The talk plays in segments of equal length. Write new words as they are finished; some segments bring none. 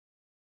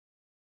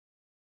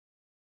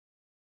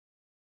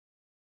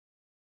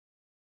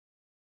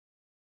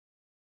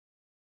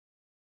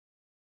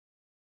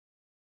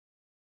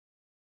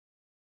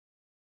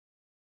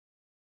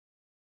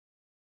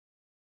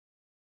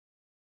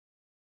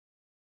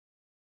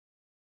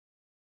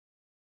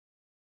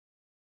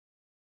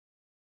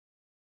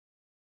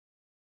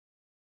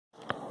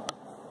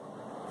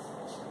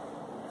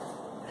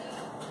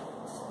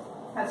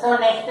So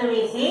next we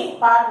see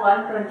part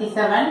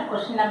 127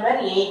 question number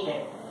 8.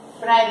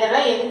 இப்போ நான்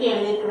இதெல்லாம் எதுக்கு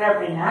எழுதியிருக்கிறேன்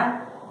அப்படின்னா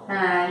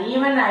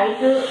even I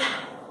to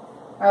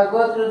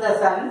go through the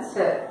sums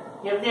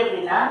எப்படி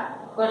அப்படின்னா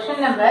question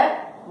number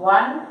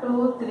 1,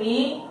 2, 3,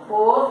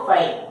 4,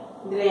 5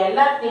 இதில்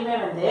எல்லாத்தையுமே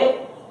வந்து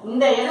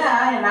இந்த ஏன்னா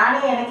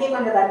நானே எனக்கே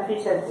கொஞ்சம்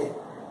கன்ஃபியூஷன் இருக்கு.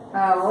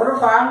 ஒரு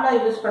ஃபார்முலா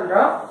யூஸ்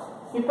பண்ணுறோம்.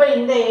 இப்போ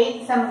இந்த 8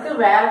 சம்க்கு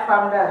வேறு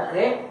ஃபார்முலா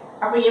இருக்குது.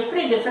 அப்போ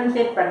எப்படி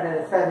டிஃப்ரென்ஷியேட்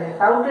பண்ணுறது sir,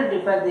 how to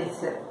differ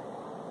this?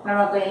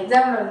 நமக்கு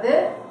எக்ஸாம்பிள் வந்து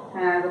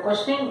அந்த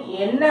கொஸ்டின்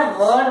என்ன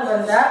வேர்டு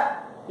வந்தால்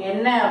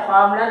என்ன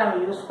ஃபார்முலா நம்ம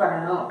யூஸ்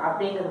பண்ணணும்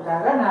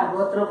அப்படிங்கிறதுக்காக நான் கோ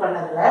த்ரூ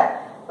பண்ணதில்ல.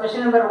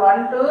 கொஸ்டின் நம்பர் 1,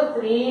 2,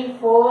 3,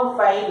 4,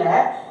 5ல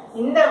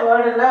இந்த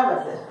வேர்டெல்லாம்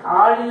வருது.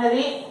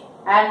 ஆர்டினரி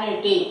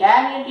ஆன்யூட்டி,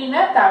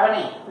 ஆன்யூட்டினா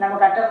தவணை, நம்ம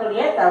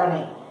கட்டக்கூடிய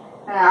தவணை.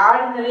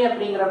 ஆர்டினரி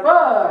அப்படிங்கிறப்போ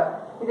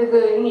இதுக்கு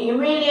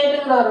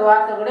இம்மீடியேட்டுங்கிற ஒரு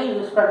வார்த்தை கூட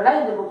யூஸ் பண்ணலாம்.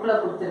 இது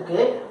புக்கில் கொடுத்துருக்கு.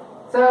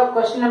 So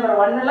question number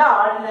 1ல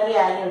ordinary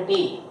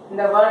annuity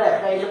இந்த word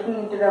by looking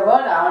into the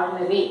word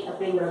ordinary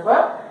அப்படிங்கிறப்போ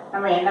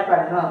நம்ம என்ன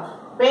பண்ணணும்,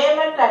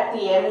 payment at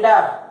the end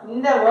of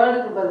இந்த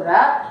வேர்டுக்கு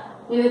பதிலாக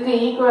இதுக்கு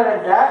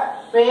ஈக்குவலண்டாக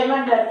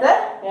payment at the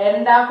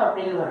end of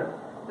அப்படின்னு வரும்.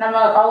 நம்ம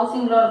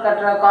ஹவுசிங் லோன்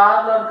கட்டுறோம்,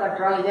 கார் லோன்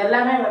கட்டுறோம், இது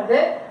எல்லாமே வந்து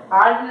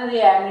ஆர்டினரி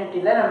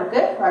ஆன்யூட்டியில் நமக்கு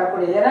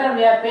வரக்கூடியது. ஏன்னா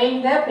we are paying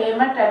the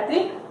payment at the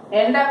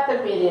end of the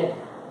period.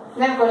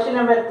 Then question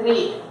number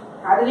 3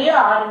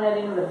 அதுலேயும்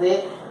ஆர்டினரின்னு வருது.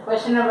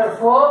 கொஸ்டின் நம்பர்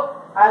 4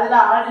 அதில்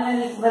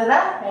ஆர்டினரிக்கு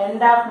பதிலாக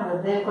எண்ட் ஆஃப்னு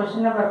வருது.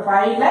 கொஸ்டின் நம்பர்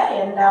 5ல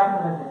எண்ட் ஆஃப்னு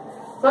வருது.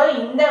 ஸோ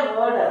இந்த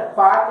வேர்டு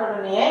பார்த்த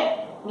உடனே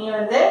நீ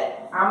வந்து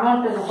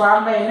அமௌண்ட்டுக்கு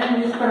ஃபார்முலா என்ன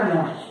யூஸ்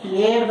பண்ணணும்,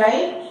 a by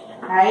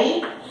i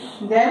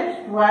then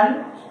 1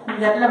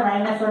 இந்த இடத்துல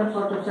 -1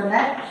 போட்டு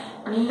சொன்னேன்.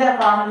 இந்த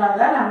ஃபார்முலா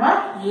தான் நம்ம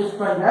யூஸ்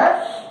பண்ணுறோம்.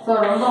 ஸோ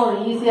ரொம்ப ஒரு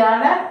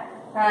ஈஸியான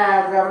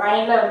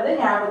மைண்டில் வந்து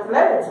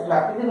ஞாபகத்தில்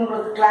வச்சுக்கலாம். இது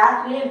உங்களுக்கு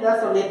கிளாஸ்லேயே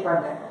இதுதான்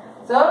சொல்லியிருப்பாங்க.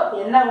 ஸோ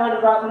என்ன வேர்டு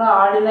பார்க்கணும்,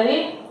 ordinary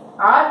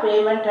R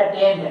payment at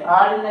end,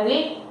 ordinary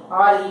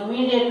R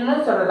இமீடியட்னு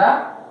சொல்லலாம்,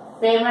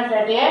 payment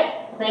at end,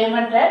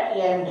 payment at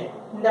end.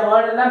 இந்த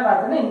வேர்டெல்லாம்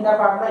பார்த்தோன்னா இந்த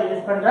ஃபார்முலா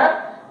யூஸ் பண்ணுறோம்.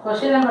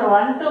 கொஸ்டின் நம்பர்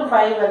 1 to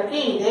 5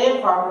 வரைக்கும் இதே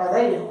ஃபார்முலா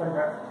தான் யூஸ்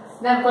பண்ணுறோம்.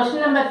 தென்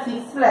கொஸ்டின் நம்பர்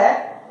 6ல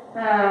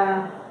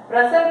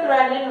ப்ரெசன்ட்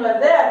வேல்யூன்னு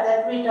வந்து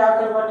that we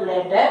talk about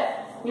later.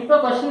 இப்போ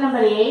கொஸ்டின்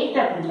நம்பர் 8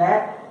 அப்படில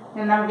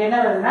நமக்கு என்ன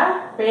வருதுன்னா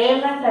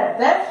payment at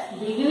the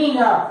beginning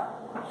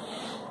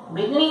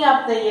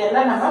of the இயர்ல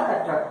நம்ம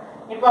கட்டுறோம்.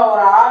 இப்போ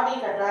ஒரு ஆர்டி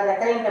கட்டுறோம்,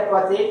 ரெக்கரிங்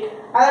டெபாசிட்,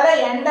 அதெல்லாம்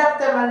எண்ட் ஆஃப்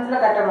த மந்த்ல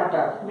கட்ட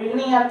மாட்டோம்,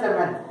 beginning of the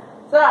month.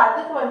 So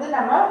அதுக்கு வந்து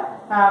நம்ம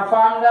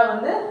ஃபார்முலா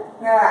வந்து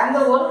அந்த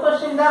ஒரு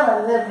கொஸ்டின் தான்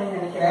வருது அப்படின்னு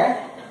நினைக்கிறேன்.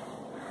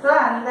 ஸோ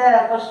அந்த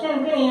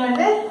கொஸ்டினுக்கு நீ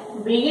வந்து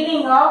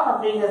பிகினிங் ஆஃப்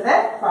அப்படிங்கிறத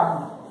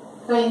பார்க்கணும்.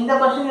 ஸோ இந்த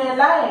கொஸ்டின்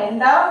எல்லாம்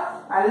எண்ட் ஆஃப்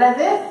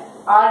அல்லது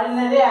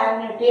ஆர்டினரி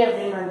ஆன்யூட்டி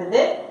அப்படின்னு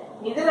வந்தது.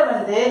 இதில்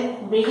வந்து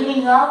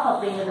பிகினிங் ஆஃப்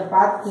அப்படிங்கிறத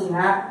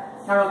பார்த்தீங்கன்னா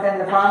நமக்கு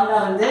அந்த ஃபார்முலா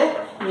வந்து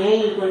a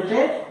ஈக்குவல் டு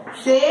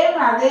சேம்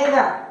அதே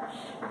தான்.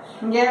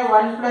 இங்கே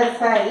 1 +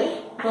 i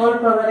ஹோல்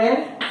பவர் n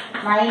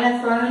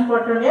 -1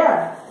 போட்டோம் இல்லையா,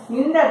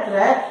 இந்த இடத்துல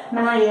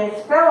நம்ம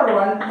எக்ஸ்ட்ரா ஒரு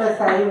 1 +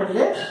 i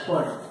வந்து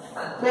போடும்.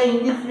 So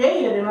in this way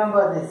you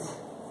remember this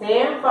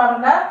same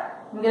formula.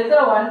 இங்கே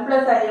இருக்கிற 1 +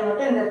 i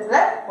மட்டும் இந்த இடத்துல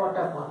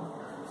போட்டால் போதும்.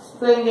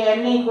 ஸோ இங்கே n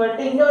ஈக்குவல்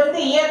டு இங்கே வந்து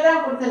இயர்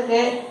தான்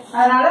கொடுத்துருக்கு,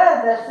 அதனால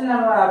ஜஸ்ட்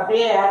நம்ம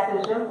அப்படியே ஆஸ்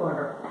யூஷுவல்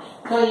போடுறோம்.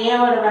 ஸோ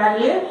ஏவோட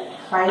வேல்யூ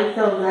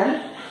 5000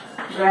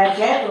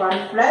 bracket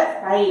 1 +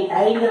 i,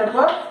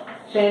 ஐங்கிறப்போ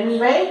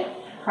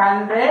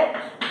 10/100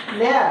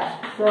 இல்லையா.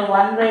 ஸோ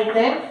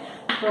 1/10,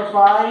 ஸோ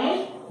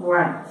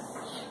 0.1,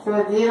 ஸோ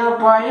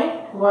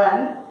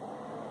 0.1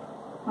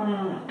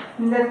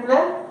 இந்த இடத்துல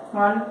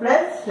 1 +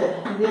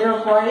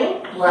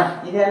 0.1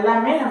 இது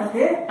எல்லாமே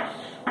நமக்கு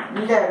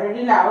இந்த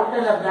வெளியில்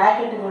அவுட்டரில்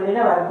ப்ராக்கெட்டுக்கு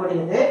வெளியில்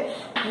வரக்கூடியது.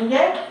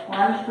 இங்கே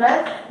 1 +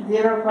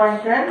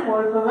 0.1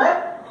 ஹோல் பவர்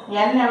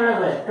n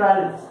எவ்வளவு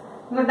 12.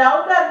 இங்கே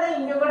டவுட்டாக இருந்தால்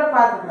இங்கே கூட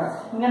பார்த்துக்கலாம்.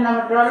 இங்கே நம்ம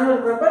 12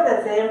 இருக்கிறப்ப இந்த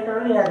சேம்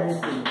 12 யார்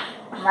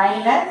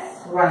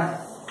 -1.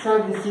 ஸோ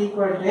திஸ்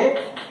ஈக்குவல் டு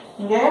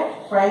இங்கே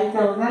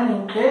 5000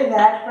 இன்ட்டு இது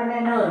ஆட் பண்ண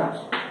என்ன வரும்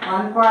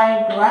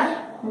 1.1.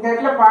 இந்த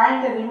இடத்துல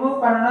பாயிண்ட்டை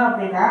ரிமூவ் பண்ணணும்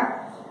அப்படின்னா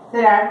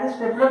சரி அடுத்த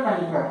ஸ்டெப்பில்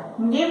பண்ணிக்கலாம்,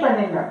 இங்கேயும்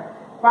பண்ணிடலாம்.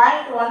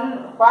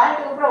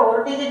 பாயிண்ட்டுக்கு அப்புறம் ஒரு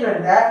டிஜிட்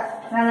வந்தால்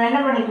நம்ம என்ன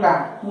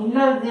பண்ணிக்கலாம்,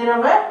 இன்னொரு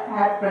 0வை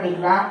ஆட்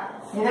பண்ணிக்கலாம்,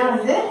 இதை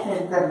வந்து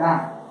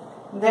எடுத்துடலாம்.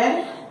 தென்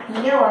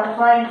இங்கே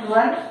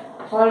 1.1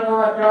 ஹோல்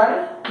பவர் 12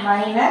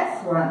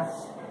 -1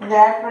 இதை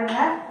ஆட்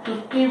பண்ணால்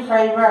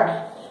 55.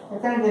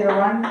 எத்தனை 0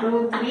 1 2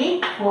 3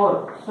 4.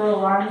 ஸோ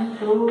 1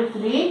 2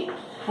 3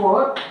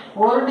 4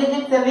 ஒரு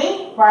டிஜிட் தள்ளி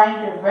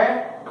பாயிண்ட் இருப்பேன்.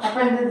 அப்போ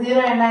இந்த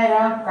 0 என்ன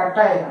ஆயிரும், கட்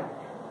ஆயிரும்.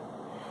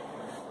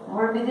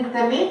 ஒரு டிஜிட்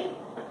தள்ளி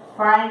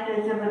பாயிண்ட்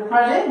வச்ச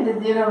பிற்பாடு இந்த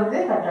 0 வந்து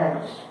கட்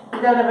ஆயிடும்.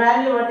 இதோட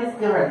value what is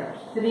given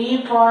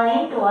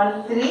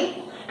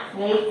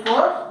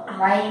 3.1384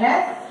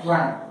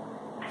 -1.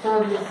 So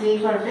this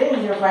equal to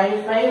இங்கே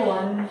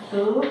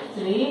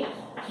 55,123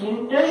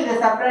 இன்ட்டு இதை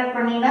செப்பரேட்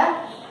பண்ணிங்கன்னா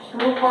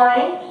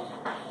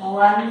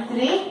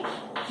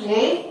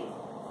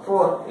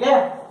 2.1384 இல்லையா.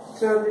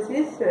 So this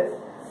is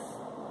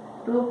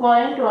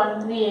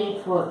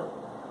 2.1384.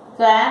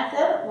 So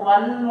answer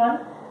 11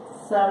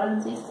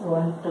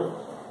 7612.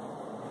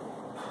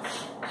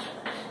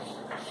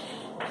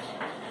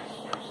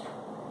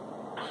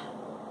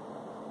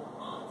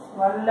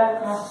 1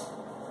 lakh.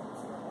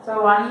 So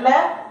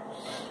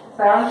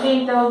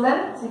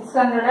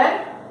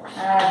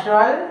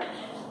 1,17,612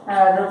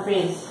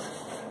 rupees.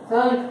 So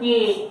if we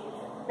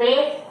pay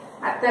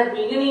at the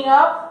beginning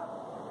of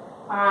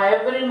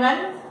every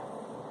month,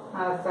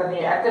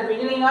 at the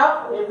beginning of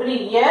every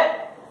year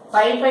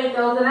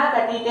 5,000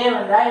 கட்டிட்டே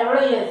வந்தா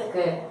எவ்வளவு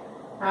இயர்ஸ்க்கு?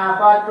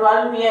 For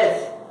 12 years.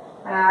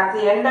 At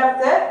the end of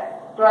the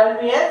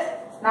 12 years,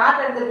 not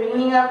at the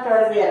beginning of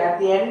 12 years, at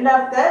the end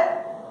of the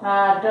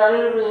 12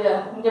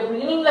 இங்க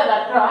beginningல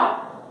கட்டுறோம்,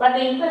 but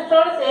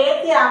இன்ட்ரெஸ்டோட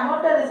சேர்த்து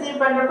அமௌண்ட்டை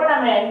receive பண்றப்ப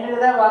நம்ம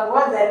எண்டில் தான்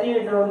வாங்குவோம். That you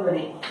don't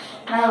worry.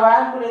 நம்ம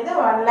வாங்கக்கூடியது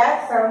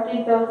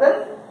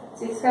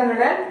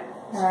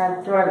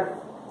 1,17,612.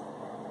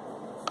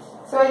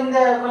 ஸோ இந்த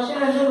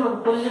கொஸ்டின் வந்து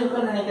உங்களுக்கு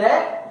புரிஞ்சிருக்குன்னு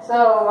நினைக்கிறேன். ஸோ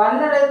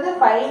 1ல இருந்து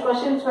 5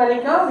 கொஸ்டின்ஸ்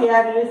வரைக்கும் we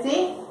are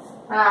using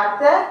at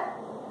the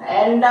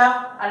end of,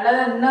 அல்லது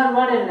இன்னொரு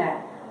வேர்டு என்ன,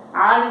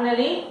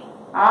 ஆர்டினரி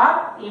ஆர்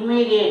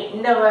இமீடியட்.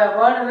 இந்த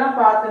வேர்டெல்லாம்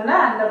பார்த்தோம்னா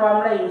அந்த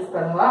ஃபார்முலா யூஸ்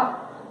பண்ணுவோம்.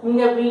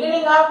 இங்கே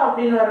பிகினிங் ஆஃப்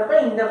அப்படின்னு வரப்போ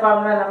இந்த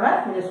ஃபார்முலா நம்ம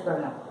யூஸ்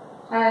பண்ணோம்.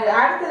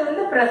 அடுத்தது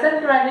வந்து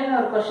ப்ரெசன்ட் வேல்யூன்னு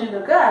ஒரு கொஸ்டின்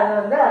இருக்கு, அது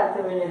வந்து அடுத்த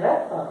வேலையில்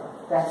பார்க்கலாம்.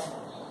 தேங்க்ஸ்.